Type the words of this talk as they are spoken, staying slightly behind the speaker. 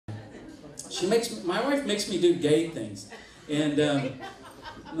My wife makes me do gay things. And,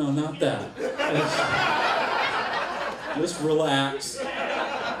 no, not that. Just relax.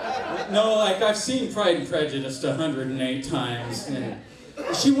 No, like I've seen Pride and Prejudice 108 times. And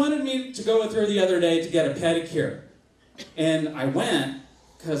she wanted me to go with her the other day to get a pedicure. And I went,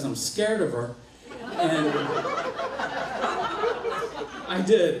 because I'm scared of her. And I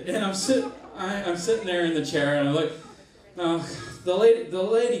did. And I'm sitting there in the chair, and I look. The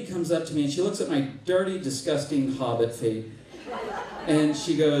lady comes up to me, and she looks at my dirty, disgusting hobbit feet. And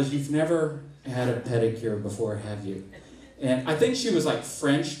she goes, "You've never had a pedicure before, have you?" And I think she was like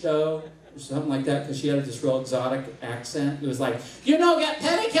French, though, or something like that, because she had this real exotic accent. It was like, "You no get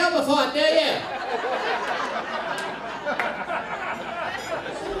pedicure before, do you?"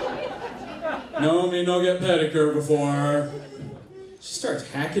 "No, me no get pedicure before." She starts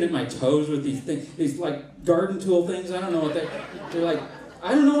hacking at my toes with these things, these like garden tool things. I don't know what they're like.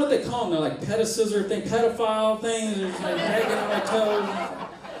 I don't know what they call them. They're like pedicissor thing, pedophile things. They're just like hacking at my toes.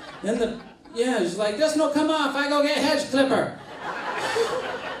 Then she's like, "This no come off. I go get a hedge clipper."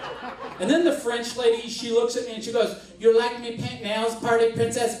 And then the French lady, she looks at me and she goes, "You like me pink nails, party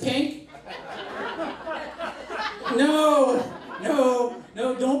princess pink?" No,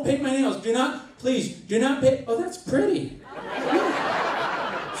 don't paint my nails. Please, do not paint. Oh, that's pretty.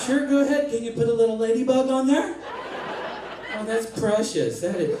 Sure, go ahead. Can you put a little ladybug on there? Oh, that's precious.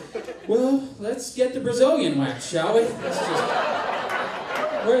 That is. Well, let's get the Brazilian wax, shall we? Let's just...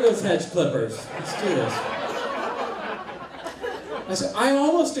 Where are those hedge clippers? Let's do this. I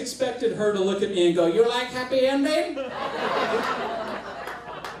almost expected her to look at me and go, "You like happy ending?"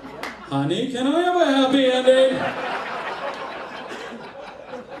 Honey, can I have a happy ending?